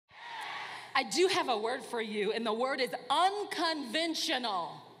I do have a word for you, and the word is unconventional.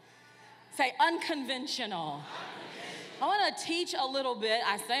 Say unconventional. I want to teach a little bit.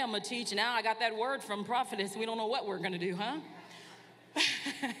 I say I'm going to teach. Now I got that word from prophetess. We don't know what we're going to do, huh?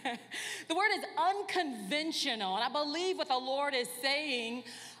 The word is unconventional. And I believe what the Lord is saying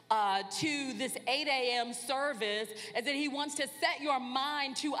to this 8 a.m. service is that he wants to set your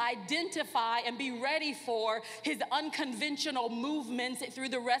mind to identify and be ready for his unconventional movements through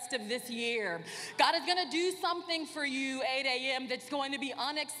the rest of this year. God is going to do something for you 8 a.m. that's going to be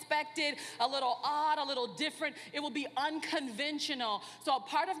unexpected, a little odd, a little different. It will be unconventional. So a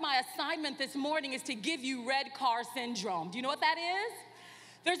part of my assignment this morning is to give you red car syndrome. Do you know what that is?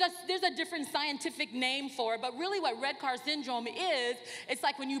 There's a different scientific name for it, but really what red car syndrome is, it's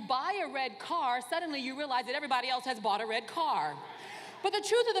like when you buy a red car, suddenly you realize that everybody else has bought a red car. But the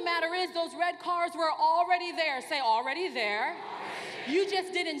truth of the matter is those red cars were already there. Say already there. You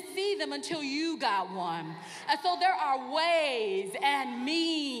just didn't see them until you got one. And so there are ways and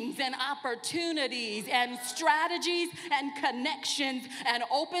means and opportunities and strategies and connections and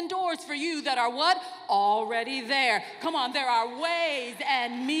open doors for you that are what? Already there. Come on, there are ways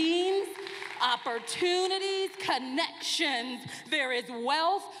and means, opportunities, connections. There is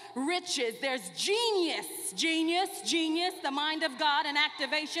wealth, riches. There's genius, the mind of God and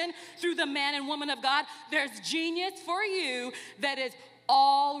activation through the man and woman of God. There's genius for you that is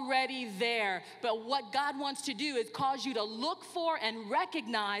already there. But what God wants to do is cause you to look for and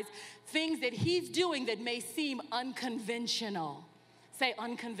recognize things that he's doing that may seem unconventional. Say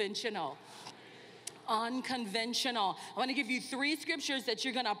unconventional. Unconventional. I want to give you 3 scriptures that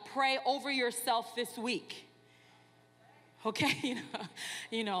you're going to pray over yourself this week. Okay,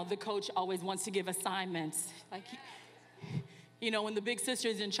 you know, the coach always wants to give assignments. Like, when the big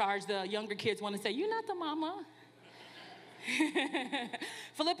sister's in charge, the younger kids want to say, "You're not the mama."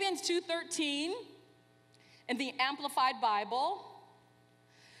 Philippians 2:13 in the Amplified Bible,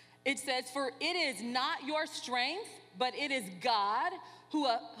 it says, "For it is not your strength, but it is God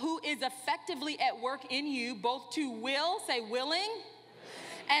who is effectively at work in you, both to will," say willing,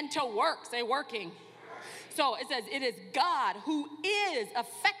 and to work, say working. So it says, it is God who is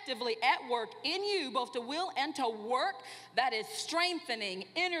effectively at work in you, both to will and to work, that is strengthening,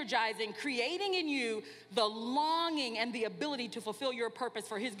 energizing, creating in you the longing and the ability to fulfill your purpose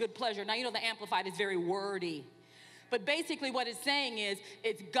for his good pleasure. Now, the Amplified is very wordy. But basically what it's saying is,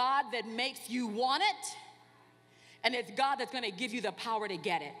 it's God that makes you want it, and it's God that's going to give you the power to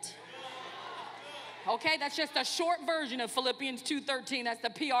get it. Okay, that's just a short version of Philippians 2:13. That's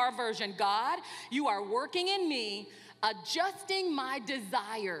the PR version. God, you are working in me, adjusting my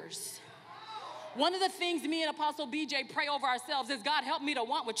desires. One of the things me and Apostle BJ pray over ourselves is, God, help me to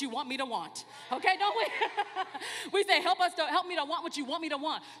want what you want me to want. Okay, don't we? We say, help me to want what you want me to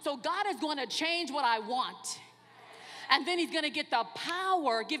want. So God is going to change what I want. And then he's going to give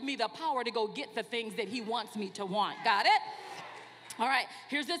me the power to go get the things that he wants me to want. Got it? All right,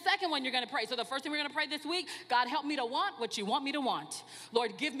 here's the second one you're going to pray. So the first thing we're going to pray this week, God, help me to want what you want me to want.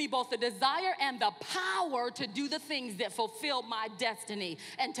 Lord, give me both the desire and the power to do the things that fulfill my destiny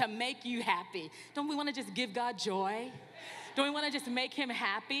and to make you happy. Don't we want to just give God joy? Don't we want to just make him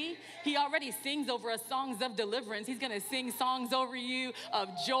happy? He already sings over us songs of deliverance. He's going to sing songs over you of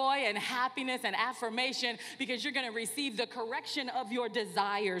joy and happiness and affirmation because you're going to receive the correction of your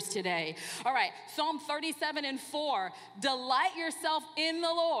desires today. All right, Psalm 37:4, delight yourself in the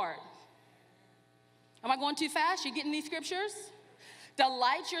Lord. Am I going too fast? You getting these scriptures?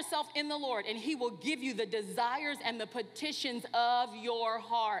 Delight yourself in the Lord, and he will give you the desires and the petitions of your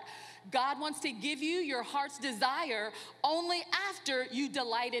heart. God wants to give you your heart's desire only after you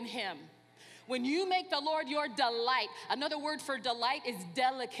delight in him. When you make the Lord your delight, another word for delight is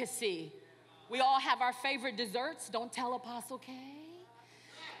delicacy. We all have our favorite desserts. Don't tell Apostle K.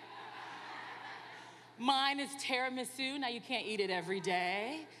 Mine is tiramisu. Now, you can't eat it every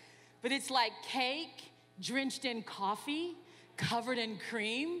day, but it's like cake drenched in coffee, covered in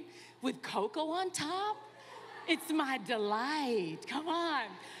cream with cocoa on top. It's my delight. Come on.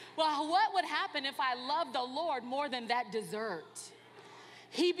 Well, what would happen if I loved the Lord more than that dessert?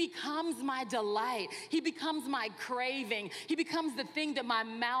 He becomes my delight. He becomes my craving. He becomes the thing that my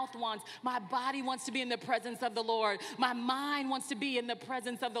mouth wants. My body wants to be in the presence of the Lord. My mind wants to be in the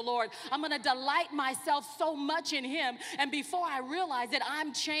presence of the Lord. I'm going to delight myself so much in him. And before I realize it,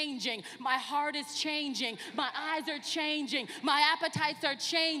 I'm changing. My heart is changing. My eyes are changing. My appetites are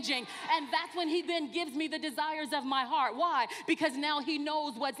changing. And that's when he then gives me the desires of my heart. Why? Because now he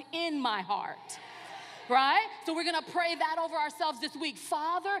knows what's in my heart. Right? So we're going to pray that over ourselves this week.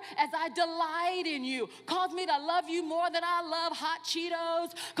 Father, as I delight in you, cause me to love you more than I love hot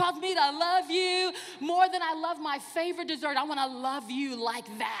Cheetos. Cause me to love you more than I love my favorite dessert. I want to love you like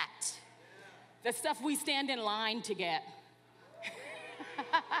that. The stuff we stand in line to get.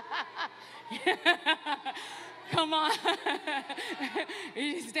 Come on.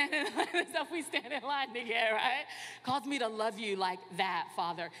 You stand in line, the stuff we stand in line to get, right? Cause me to love you like that,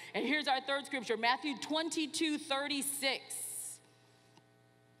 Father. And here's our third scripture, Matthew 22:36.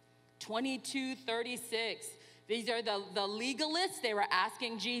 22:36. These are the legalists. They were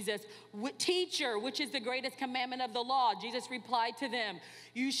asking Jesus, teacher, which is the greatest commandment of the law? Jesus replied to them,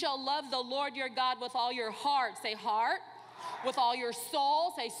 you shall love the Lord your God with all your heart. Say heart. With all your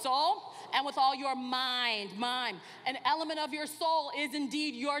soul, say soul, and with all your mind. An element of your soul is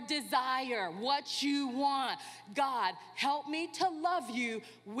indeed your desire, what you want. God, help me to love you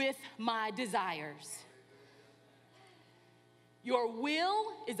with my desires. Your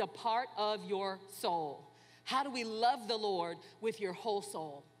will is a part of your soul. How do we love the Lord with your whole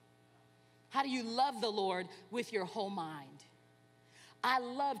soul? How do you love the Lord with your whole mind? I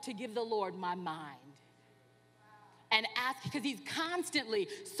love to give the Lord my mind. And ask, because he's constantly,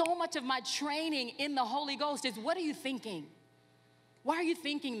 so much of my training in the Holy Ghost is, what are you thinking? Why are you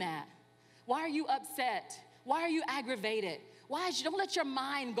thinking that? Why are you upset? Why are you aggravated? Don't let your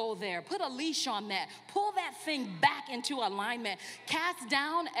mind go there. Put a leash on that. Pull that thing back into alignment. Cast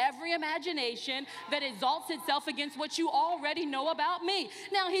down every imagination that exalts itself against what you already know about me.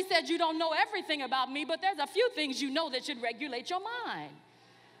 Now, he said you don't know everything about me, but there's a few things you know that should regulate your mind.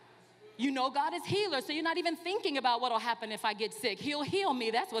 You know God is healer, so you're not even thinking about what will happen if I get sick. He'll heal me.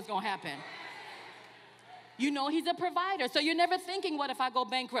 That's what's going to happen. You know he's a provider, so you're never thinking, what if I go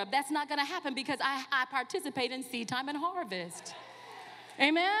bankrupt? That's not going to happen because I participate in seed time and harvest.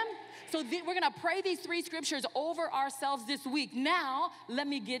 Amen? So we're going to pray these three scriptures over ourselves this week. Now, let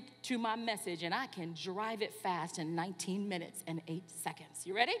me get to my message, and I can drive it fast in 19 minutes and 8 seconds.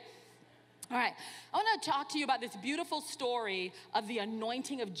 You ready? All right, I want to talk to you about this beautiful story of the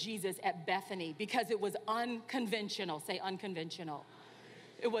anointing of Jesus at Bethany because it was unconventional. Say unconventional.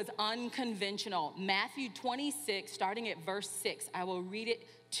 It was unconventional. Matthew 26, starting at verse 6. I will read it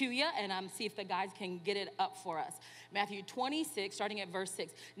to you and see if the guys can get it up for us. Matthew 26, starting at verse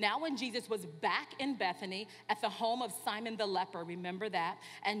 6. Now when Jesus was back in Bethany at the home of Simon the leper, remember that?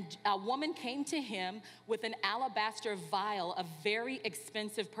 And a woman came to him with an alabaster vial of very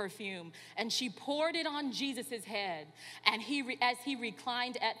expensive perfume. And she poured it on Jesus' head and as he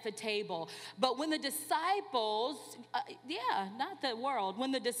reclined at the table. But when the disciples, not the world,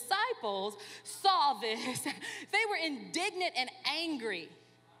 when the disciples saw this, they were indignant and angry.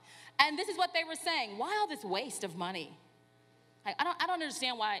 And this is what they were saying. Why all this waste of money? I don't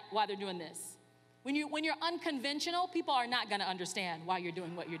understand why they're doing this. When you're unconventional, people are not going to understand why you're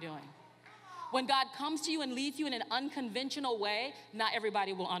doing what you're doing. When God comes to you and leads you in an unconventional way, not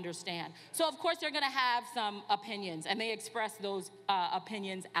everybody will understand. So, of course, they're going to have some opinions, and they express those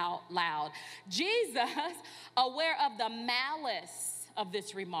opinions out loud. Jesus, aware of the malice of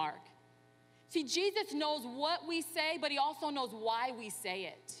this remark. See, Jesus knows what we say, but he also knows why we say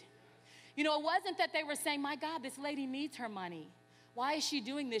it. You know, it wasn't that they were saying, my God, this lady needs her money. Why is she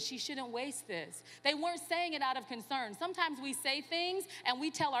doing this? She shouldn't waste this. They weren't saying it out of concern. Sometimes we say things and we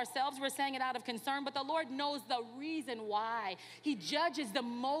tell ourselves we're saying it out of concern, but the Lord knows the reason why. He judges the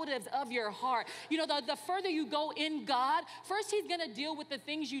motives of your heart. You know, the further you go in God, first he's going to deal with the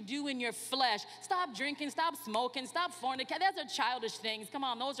things you do in your flesh. Stop drinking, stop smoking, stop fornicating. Those are childish things. Come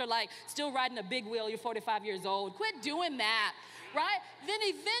on, those are like still riding a big wheel. You're 45 years old. Quit doing that. Right? Then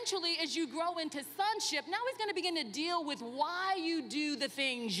eventually, as you grow into sonship, now he's going to begin to deal with why you do the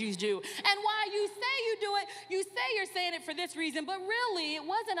things you do. And why you say you do it, you say you're saying it for this reason, but really it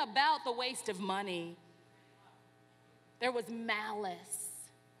wasn't about the waste of money. There was malice.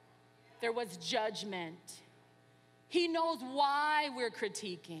 There was judgment. He knows why we're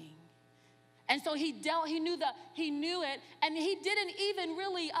critiquing. And so he knew it, and he didn't even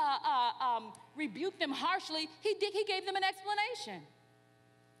really rebuke them harshly. He gave them an explanation.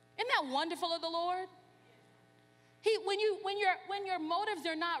 Isn't that wonderful of the Lord? When your motives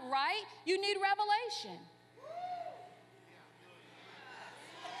are not right, you need revelation.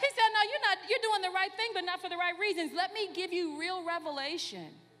 He said, no, you're doing the right thing, but not for the right reasons. Let me give you real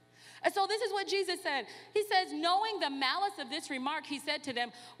revelation. And so this is what Jesus said. He says, knowing the malice of this remark, he said to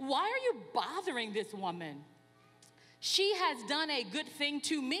them, why are you bothering this woman? She has done a good thing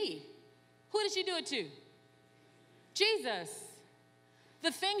to me. Who did she do it to? Jesus.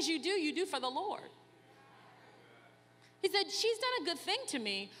 The things you do for the Lord. He said, she's done a good thing to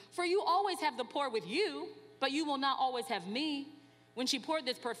me, for you always have the poor with you, but you will not always have me. When she poured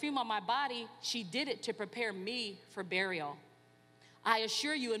this perfume on my body, she did it to prepare me for burial. I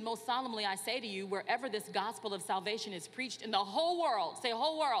assure you, and most solemnly I say to you, wherever this gospel of salvation is preached in the whole world, say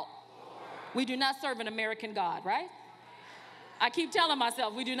whole world, we do not serve an American God, right? I keep telling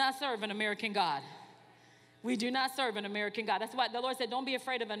myself, we do not serve an American God. We do not serve an American God. That's why the Lord said, don't be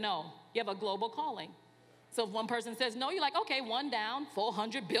afraid of a no. You have a global calling. So if one person says no, you're like, okay, one down,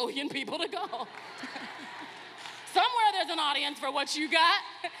 400 billion people to go. Somewhere there's an audience for what you got.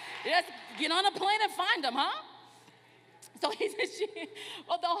 Just get on a plane and find them, huh? So he said,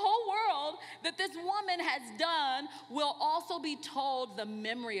 well, the whole world that this woman has done will also be told the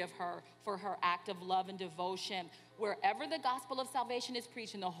memory of her for her act of love and devotion. Wherever the gospel of salvation is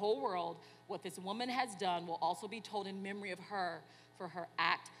preached in the whole world, what this woman has done will also be told in memory of her for her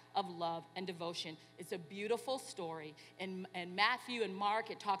act of love and devotion. It's a beautiful story. In Matthew and Mark,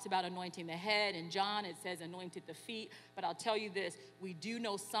 it talks about anointing the head. In John, it says anointed the feet. But I'll tell you this, we do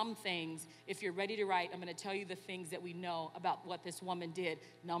know some things. If you're ready to write, I'm going to tell you the things that we know about what this woman did.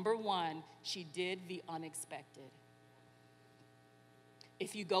 Number one, she did the unexpected.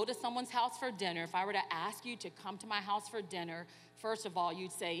 If you go to someone's house for dinner, if I were to ask you to come to my house for dinner, first of all,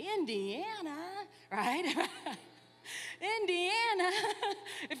 you'd say, Indiana, right? Indiana.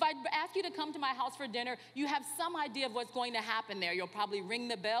 If I ask you to come to my house for dinner, you have some idea of what's going to happen there. You'll probably ring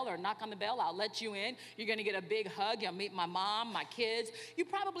the bell or knock on the bell. I'll let you in. You're going to get a big hug. You'll meet my mom, my kids. You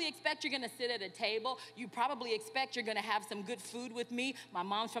probably expect you're going to sit at a table. You probably expect you're going to have some good food with me. My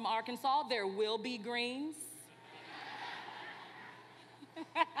mom's from Arkansas. There will be greens.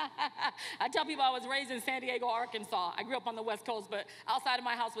 I tell people I was raised in San Diego, Arkansas. I grew up on the West Coast, but outside of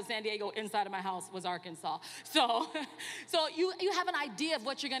my house was San Diego, inside of my house was Arkansas. So you have an idea of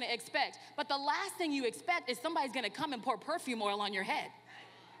what you're going to expect. But the last thing you expect is somebody's going to come and pour perfume oil on your head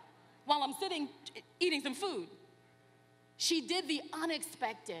while I'm sitting eating some food. She did the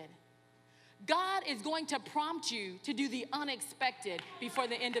unexpected. God is going to prompt you to do the unexpected before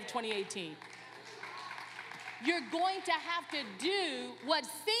the end of 2018. You're going to have to do what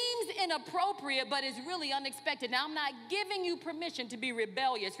seems inappropriate but is really unexpected. Now, I'm not giving you permission to be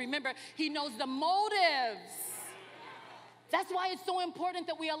rebellious. Remember, he knows the motives. That's why it's so important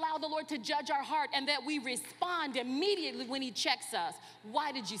that we allow the Lord to judge our heart and that we respond immediately when he checks us.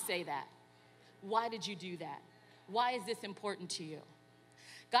 Why did you say that? Why did you do that? Why is this important to you?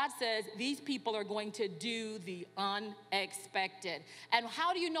 God says these people are going to do the unexpected. And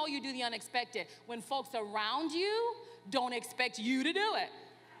how do you know you do the unexpected? When folks around you don't expect you to do it.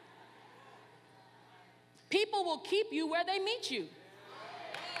 People will keep you where they meet you.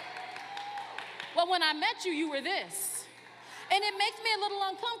 Well, when I met you, you were this. And it makes me a little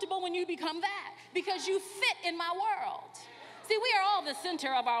uncomfortable when you become that because you fit in my world. See, we are all the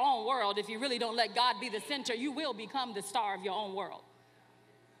center of our own world. If you really don't let God be the center, you will become the star of your own world.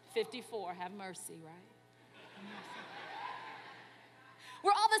 54, have mercy, right? Have mercy.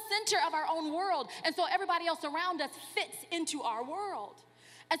 We're all the center of our own world, and so everybody else around us fits into our world.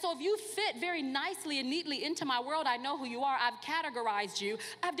 And so if you fit very nicely and neatly into my world, I know who you are. I've categorized you.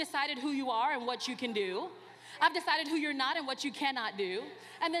 I've decided who you are and what you can do. I've decided who you're not and what you cannot do.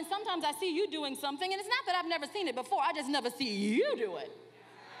 And then sometimes I see you doing something, and it's not that I've never seen it before. I just never see you do it.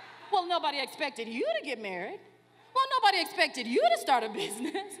 Well, nobody expected you to get married. Well, nobody expected you to start a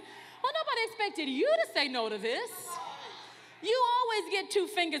business. Well, nobody expected you to say no to this. You always get 2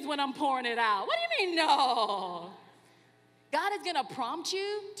 fingers when I'm pouring it out. What do you mean, no? God is going to prompt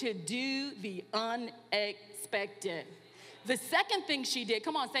you to do the unexpected. The second thing she did,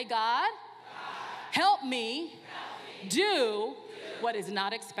 come on, say, God, help me do what is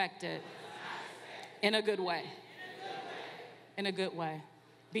not expected in a good way. In a good way.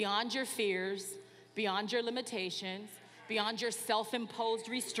 Beyond your fears, beyond your limitations, beyond your self-imposed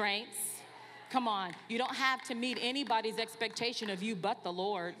restraints. Come on, you don't have to meet anybody's expectation of you but the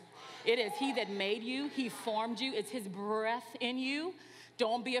Lord. It is he that made you, he formed you, it's his breath in you.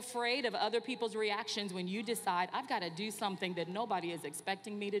 Don't be afraid of other people's reactions when you decide, I've got to do something that nobody is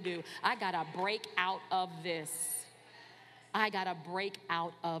expecting me to do. I got to break out of this. I got to break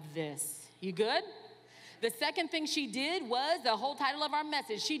out of this. You good? The second thing she did was the whole title of our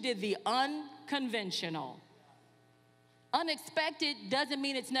message. She did the unconventional. Unexpected doesn't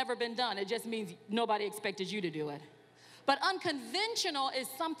mean it's never been done. It just means nobody expected you to do it. But unconventional is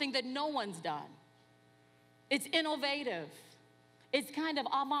something that no one's done. It's innovative. It's kind of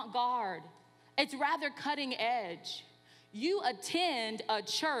avant-garde. It's rather cutting edge. You attend a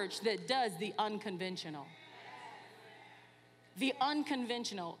church that does the unconventional. the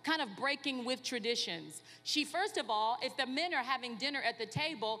unconventional, kind of breaking with traditions. She, first of all, if the men are having dinner at the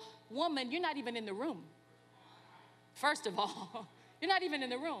table, woman, you're not even in the room. First of all, you're not even in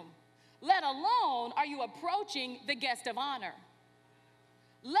the room. Let alone are you approaching the guest of honor.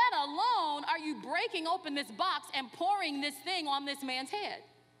 Let alone are you breaking open this box and pouring this thing on this man's head.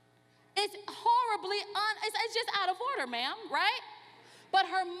 It's horribly, it's just out of order, ma'am, right? But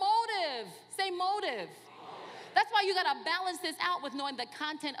her motive, say motive. That's why you gotta balance this out with knowing the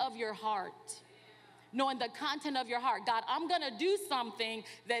content of your heart. Knowing the content of your heart. God, I'm gonna do something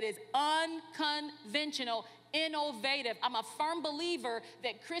that is unconventional, innovative. I'm a firm believer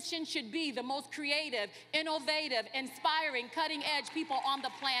that Christians should be the most creative, innovative, inspiring, cutting edge people on the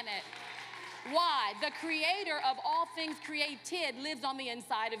planet. Why? The creator of all things created lives on the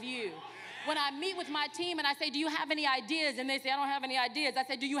inside of you. When I meet with my team and I say, do you have any ideas? And they say, I don't have any ideas. I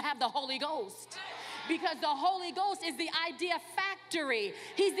say, do you have the Holy Ghost? Because the Holy Ghost is the idea factory.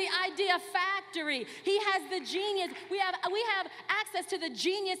 He's the idea factory. He has the genius. We have access to the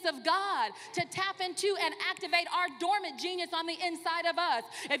genius of God to tap into and activate our dormant genius on the inside of us.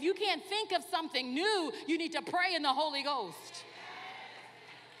 If you can't think of something new, you need to pray in the Holy Ghost.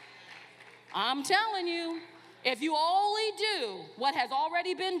 I'm telling you, if you only do what has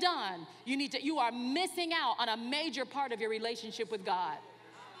already been done, you are missing out on a major part of your relationship with God.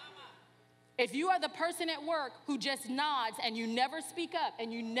 If you are the person at work who just nods and you never speak up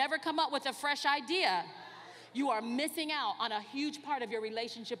and you never come up with a fresh idea, you are missing out on a huge part of your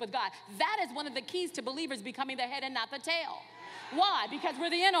relationship with God. That is one of the keys to believers becoming the head and not the tail. Why? Because we're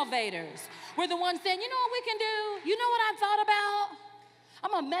the innovators. We're the ones saying, you know what we can do? You know what I've thought about?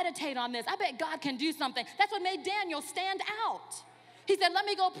 I'm gonna meditate on this. I bet God can do something. That's what made Daniel stand out. He said, let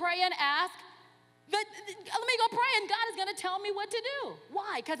me go pray and ask. Let me go pray and God is gonna tell me what to do.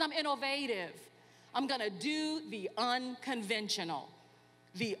 Why? Because I'm innovative. I'm gonna do the unconventional.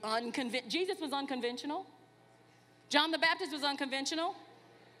 Jesus was unconventional. John the Baptist was unconventional.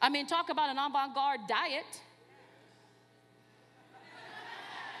 I mean, talk about an avant-garde diet.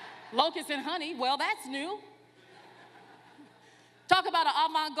 Locusts and honey, well, that's new. Talk about an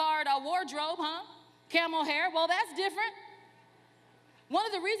avant-garde wardrobe, huh? Camel hair, well, that's different. One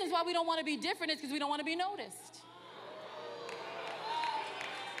of the reasons why we don't want to be different is because we don't want to be noticed.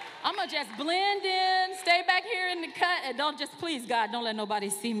 I'm going to just blend in, stay back here in the cut, and please, God, don't let nobody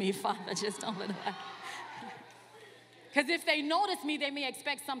see me, Father. Just don't let nobody. Because if they notice me, they may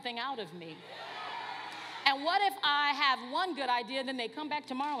expect something out of me. And what if I have one good idea, then they come back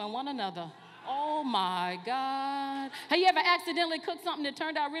tomorrow and want another? Oh, my God. Have you ever accidentally cooked something that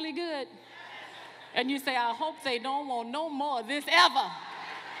turned out really good? And you say, I hope they don't want no more of this ever.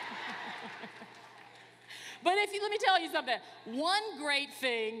 But let me tell you something. One great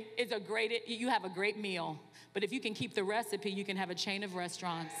thing is you have a great meal. But if you can keep the recipe, you can have a chain of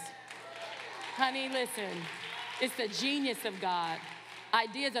restaurants. Honey, listen, it's the genius of God.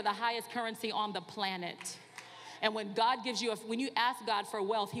 Ideas are the highest currency on the planet. And when when you ask God for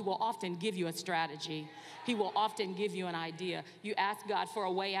wealth, he will often give you a strategy. He will often give you an idea. You ask God for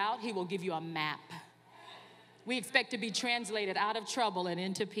a way out, he will give you a map. We expect to be translated out of trouble and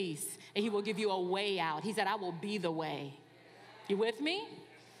into peace. And he will give you a way out. He said, I will be the way. You with me?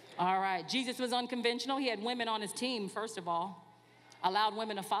 All right. Jesus was unconventional. He had women on his team, first of all. Allowed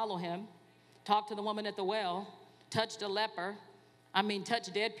women to follow him. Talked to the woman at the well. Touched a leper.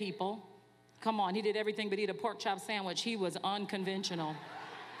 Touched dead people. Come on, he did everything but eat a pork chop sandwich. He was unconventional.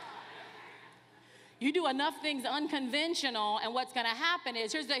 You do enough things unconventional, and what's gonna happen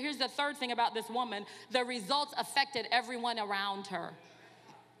is, here's the third thing about this woman, the results affected everyone around her.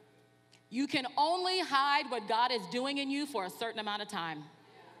 You can only hide what God is doing in you for a certain amount of time.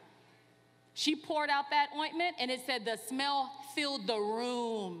 She poured out that ointment, and it said the smell filled the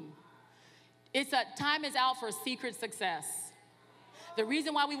room. Time is out for secret success. The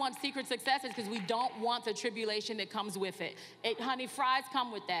reason why we want secret success is because we don't want the tribulation that comes with it. Honey, fries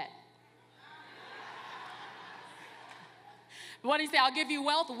come with that. What did he say? I'll give you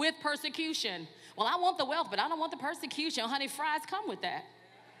wealth with persecution. Well, I want the wealth, but I don't want the persecution. Honey, fries come with that.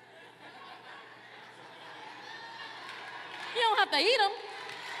 You don't have to eat them,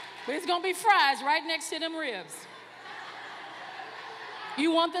 but it's going to be fries right next to them ribs.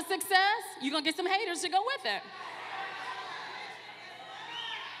 You want the success? You're going to get some haters to go with it.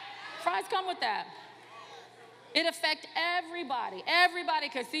 Fries come with that. It affects everybody. Everybody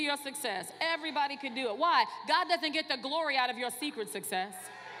could see your success. Everybody could do it. Why? God doesn't get the glory out of your secret success.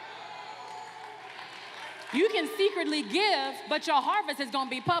 You can secretly give, but your harvest is going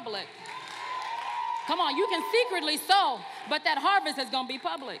to be public. Come on, you can secretly sow, but that harvest is going to be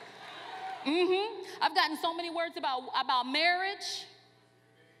public. I've gotten so many words about marriage.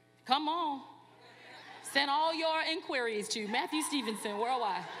 Come on. Send all your inquiries to Matthew Stevenson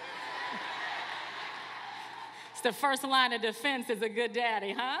worldwide. It's the first line of defense as a good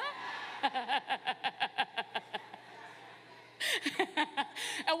daddy, huh?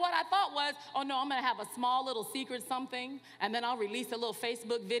 And what I thought was, oh no, I'm gonna have a small little secret something, and then I'll release a little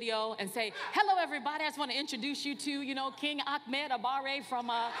Facebook video and say, hello everybody, I just wanna introduce you to, King Ahmed Abare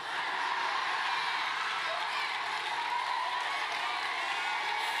from,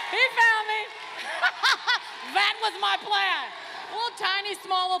 He found me. That was my plan. A little tiny,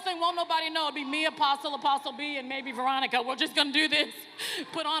 small little thing, won't nobody know. It'd be me, Apostle B, and maybe Veronica. We're just gonna do this,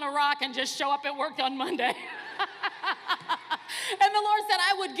 put on a rock and just show up at work on Monday. And the Lord said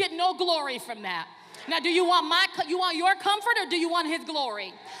I would get no glory from that. Now, do you want your comfort or do you want his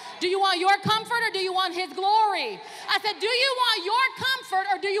glory? Do you want your comfort or do you want his glory? I said, do you want your comfort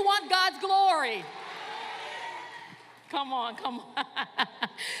or do you want God's glory? Come on.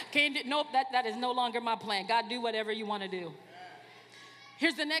 Nope, that is no longer my plan. God, do whatever you want to do.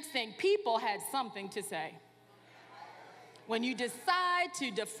 Here's the next thing. People had something to say. When you decide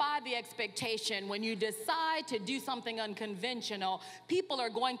to defy the expectation, when you decide to do something unconventional, people are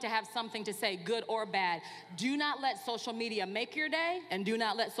going to have something to say, good or bad. Do not let social media make your day, and do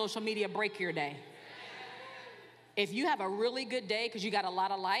not let social media break your day. If you have a really good day because you got a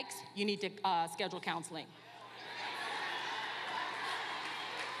lot of likes, you need to schedule counseling.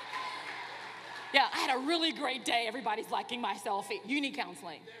 Yeah, I had a really great day. Everybody's liking my selfie. You need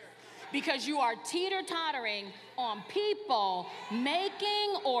counseling. Because you are teeter-tottering on people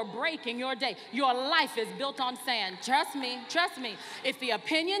making or breaking your day. Your life is built on sand. Trust me. If the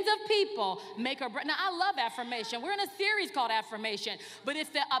opinions of people make or break. Now, I love affirmation. We're in a series called Affirmation. But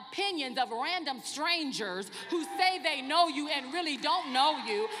if the opinions of random strangers who say they know you and really don't know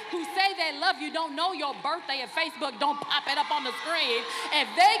you, who say they love you, don't know your birthday at Facebook, don't pop it up on the screen. If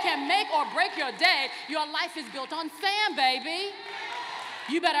they can make or break your day, your life is built on sand, baby.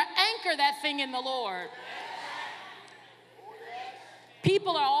 You better anchor that thing in the Lord.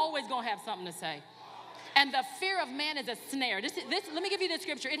 People are always going to have something to say. And the fear of man is a snare. Let me give you the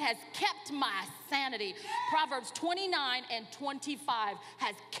scripture. It has kept my sanity. Proverbs 29:25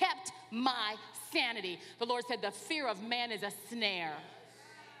 has kept my sanity. The Lord said the fear of man is a snare.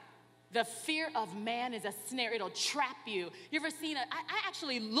 The fear of man is a snare. It'll trap you. You ever seen I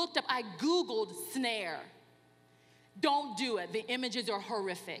actually looked up, I Googled snare. Don't do it. The images are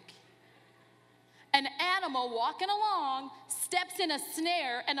horrific. An animal walking along steps in a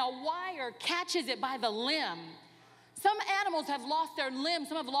snare and a wire catches it by the limb. Some animals have lost their limbs,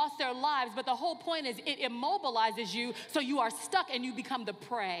 some have lost their lives, but the whole point is it immobilizes you so you are stuck and you become the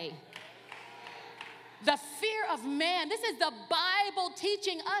prey. The fear of man. This is the Bible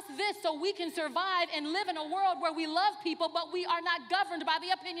teaching us this so we can survive and live in a world where we love people, but we are not governed by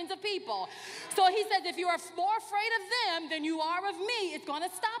the opinions of people. So he says, if you are more afraid of them than you are of me, it's going to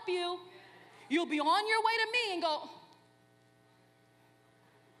stop you. You'll be on your way to me and go,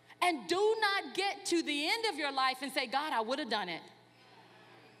 and do not get to the end of your life and say, God, I would have done it.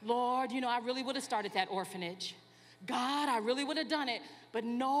 Lord, I really would have started that orphanage. God, I really would have done it, but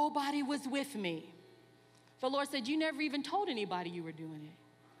nobody was with me. The Lord said, you never even told anybody you were doing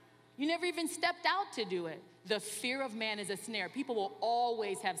it. You never even stepped out to do it. The fear of man is a snare. People will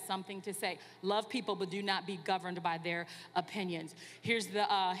always have something to say. Love people, but do not be governed by their opinions. Here's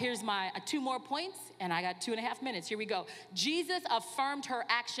my 2 more points, and I got 2.5 minutes. Here we go. Jesus affirmed her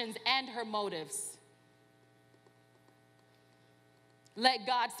actions and her motives. Let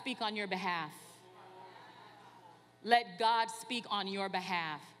God speak on your behalf. Let God speak on your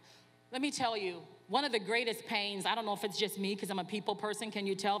behalf. Let me tell you, one of the greatest pains, I don't know if it's just me because I'm a people person. Can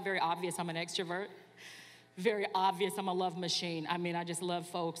you tell? Very obvious I'm an extrovert. Very obvious I'm a love machine. I just love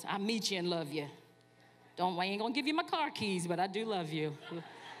folks. I meet you and love you. I ain't going to give you my car keys, but I do love you.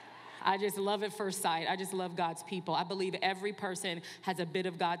 I just love at first sight. I just love God's people. I believe every person has a bit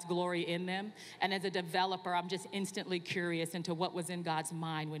of God's glory in them. And as a developer, I'm just instantly curious into what was in God's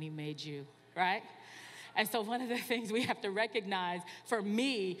mind when he made you, right? And so one of the things we have to recognize, for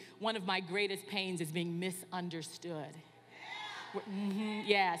me, one of my greatest pains is being misunderstood.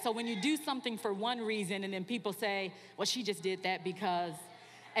 Yeah, so when you do something for one reason and then people say, well, she just did that because,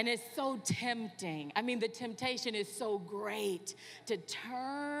 and it's so tempting. The temptation is so great to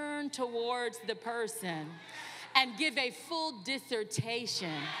turn towards the person and give a full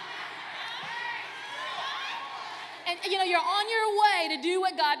dissertation. And you're on your way to do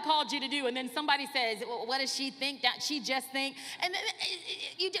what God called you to do, and then somebody says, well, what does she think? That she just think? And then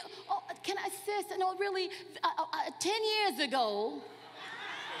you do, can I sis? No, really, 10 years ago,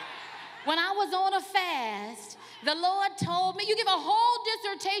 When I was on a fast, the Lord told me, you give a whole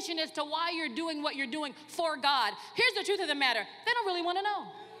dissertation as to why you're doing what you're doing for God. Here's the truth of the matter. They don't really want to know.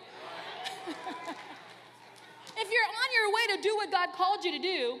 If you're on your way to do what God called you to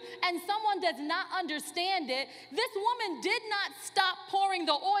do and someone does not understand it, this woman did not stop pouring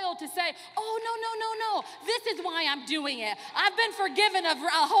the oil to say, oh, no, this is why I'm doing it. I've been forgiven of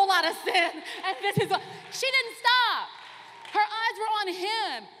a whole lot of sin, and this is what. She didn't stop. Her eyes were on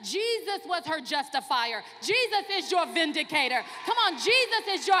him. Jesus was her justifier. Jesus is your vindicator. Come on, Jesus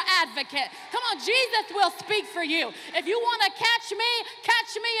is your advocate. Come on, Jesus will speak for you. If you want to catch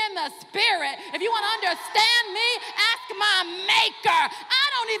me in the spirit. If you want to understand me, ask my maker. I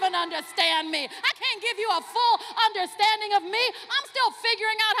don't even understand me. I can't give you a full understanding of me. I'm still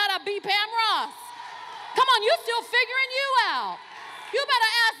figuring out how to be Pam Ross. Come on, you're still figuring you out. You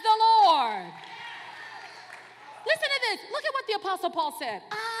better ask the Lord. Listen to this. Look at what the Apostle Paul said.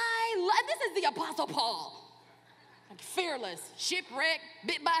 This is the Apostle Paul. Like fearless, shipwrecked,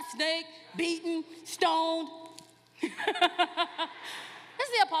 bit by a snake, beaten, stoned. This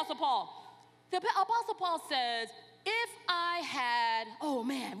is the Apostle Paul. The Apostle Paul says, if I had, oh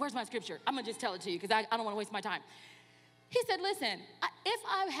man, where's my scripture? I'm going to just tell it to you because I don't want to waste my time. He said, listen, if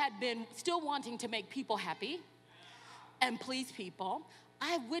I had been still wanting to make people happy and please people,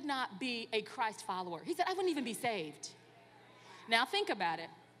 I would not be a Christ follower. He said, I wouldn't even be saved. Now think about it.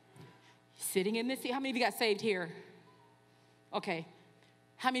 Sitting in this seat, how many of you got saved here? Okay.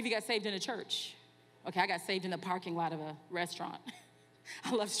 How many of you got saved in a church? Okay, I got saved in the parking lot of a restaurant.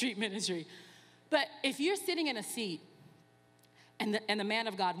 I love street ministry. But if you're sitting in a seat and the man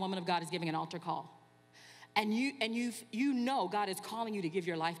of God, woman of God is giving an altar call, and you know God is calling you to give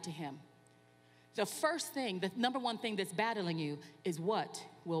your life to him, the first thing, the number one thing that's battling you is, what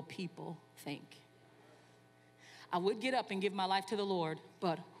will people think? I would get up and give my life to the Lord,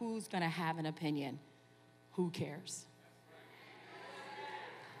 but who's going to have an opinion? Who cares?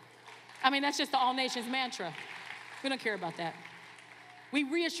 I mean, that's just the All Nations mantra. We don't care about that. We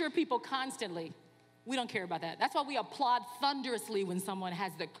reassure people constantly. We don't care about that. That's why we applaud thunderously when someone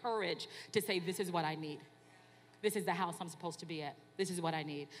has the courage to say, this is what I need. This is the house I'm supposed to be at. This is what I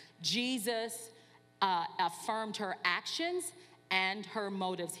need. Jesus affirmed her actions and her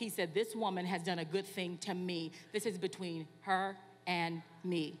motives. He said, this woman has done a good thing to me. This is between her and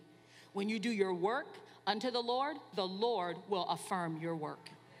me. When you do your work unto the Lord will affirm your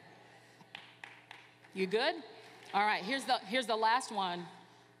work. You good? All right, here's the last one.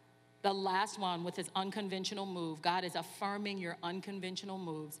 The last one with his unconventional move. God is affirming your unconventional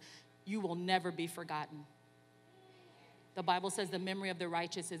moves. You will never be forgotten. The Bible says the memory of the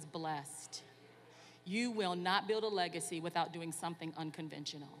righteous is blessed. You will not build a legacy without doing something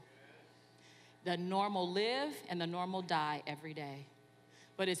unconventional. The normal live and the normal die every day.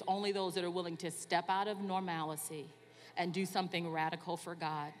 But it's only those that are willing to step out of normalcy and do something radical for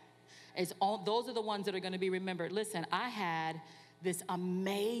God. Those are the ones that are going to be remembered. Listen, I had this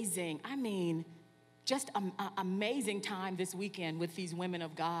amazing time this weekend with these women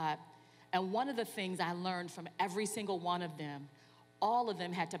of God. And one of the things I learned from every single one of them, all of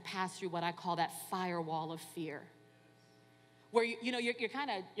them had to pass through what I call that firewall of fear. Where you're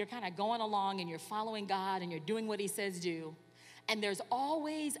kind of going along and you're following God and you're doing what he says do. And there's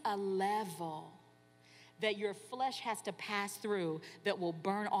always a level that your flesh has to pass through that will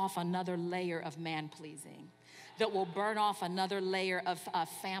burn off another layer of man-pleasing, that will burn off another layer of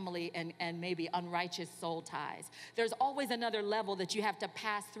family and maybe unrighteous soul ties. There's always another level that you have to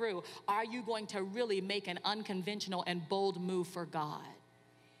pass through. Are you going to really make an unconventional and bold move for God?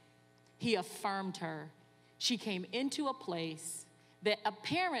 He affirmed her. She came into a place that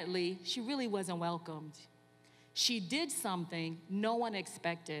apparently she really wasn't welcomed. She did something no one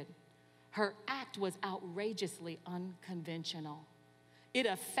expected. Her act was outrageously unconventional. It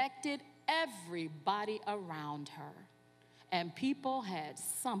affected everybody around her. And people had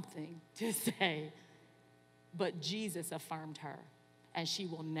something to say. But Jesus affirmed her, and she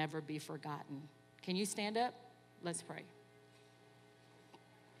will never be forgotten. Can you stand up? Let's pray.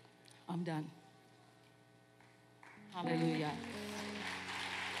 I'm done. Hallelujah.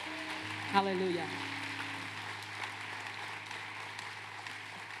 Hallelujah.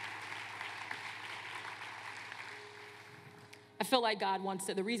 I feel like God wants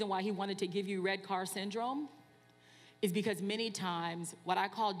to, the reason why he wanted to give you red car syndrome is because many times what I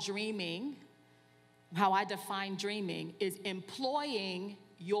call dreaming, how I define dreaming, is employing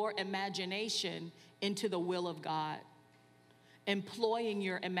your imagination into the will of God. Employing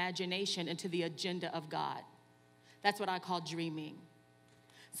your imagination into the agenda of God. That's what I call dreaming.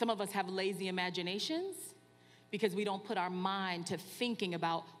 Some of us have lazy imaginations because we don't put our mind to thinking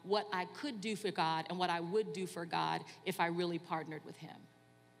about what I could do for God and what I would do for God if I really partnered with him.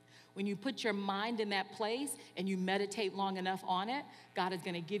 When you put your mind in that place and you meditate long enough on it, God is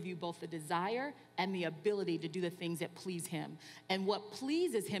going to give you both the desire and the ability to do the things that please him. And what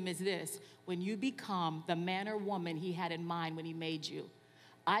pleases him is this: when you become the man or woman he had in mind when he made you.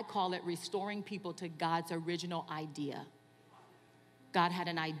 I call it restoring people to God's original idea. God had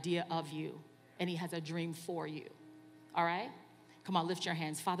an idea of you, and he has a dream for you. All right? Come on, lift your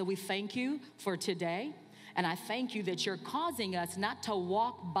hands. Father, we thank you for today. And I thank you that you're causing us not to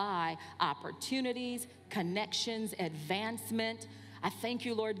walk by opportunities, connections, advancement. I thank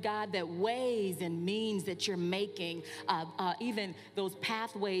you, Lord God, that ways and means that you're making, even those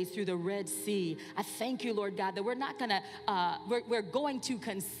pathways through the Red Sea. I thank you, Lord God, that we're not gonna, we're going to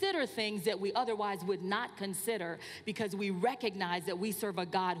consider things that we otherwise would not consider, because we recognize that we serve a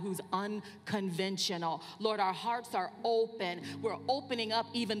God who's unconventional. Lord, our hearts are open. We're opening up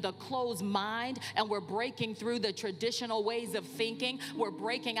even the closed mind, and we're breaking through the traditional ways of thinking. We're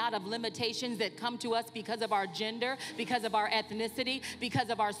breaking out of limitations that come to us because of our gender, because of our ethnicity, because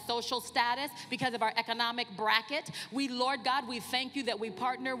of our social status, because of our economic bracket. We, Lord God, we thank you that we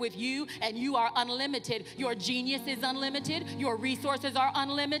partner with you, and you are unlimited. Your genius is unlimited. Your resources are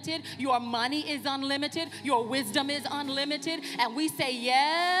unlimited. Your money is unlimited. Your wisdom is unlimited. And we say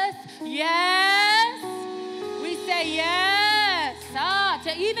yes, yes. We say yes.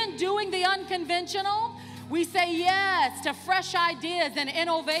 To even doing the unconventional. We say yes to fresh ideas and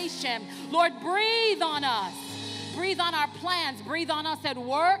innovation. Lord, breathe on us. Breathe on our plans. Breathe on us at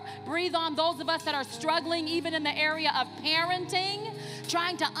work. Breathe on those of us that are struggling even in the area of parenting,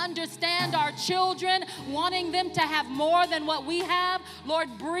 trying to understand our children, wanting them to have more than what we have. Lord,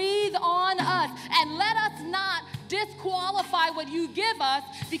 breathe on us, and let us not disqualify what you give us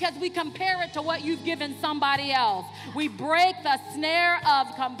because we compare it to what you've given somebody else. We break the snare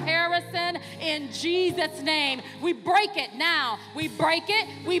of comparison in Jesus' name. We break it now. We break it.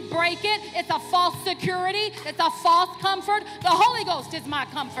 We break it. It's a false security. It's a false comfort. The Holy Ghost is my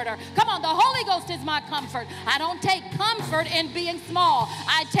comforter. Come on, the Holy Ghost is my comfort. I don't take comfort in being small.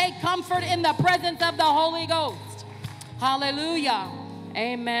 I take comfort in the presence of the Holy Ghost. Hallelujah.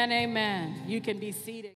 Amen, amen. You can be seated.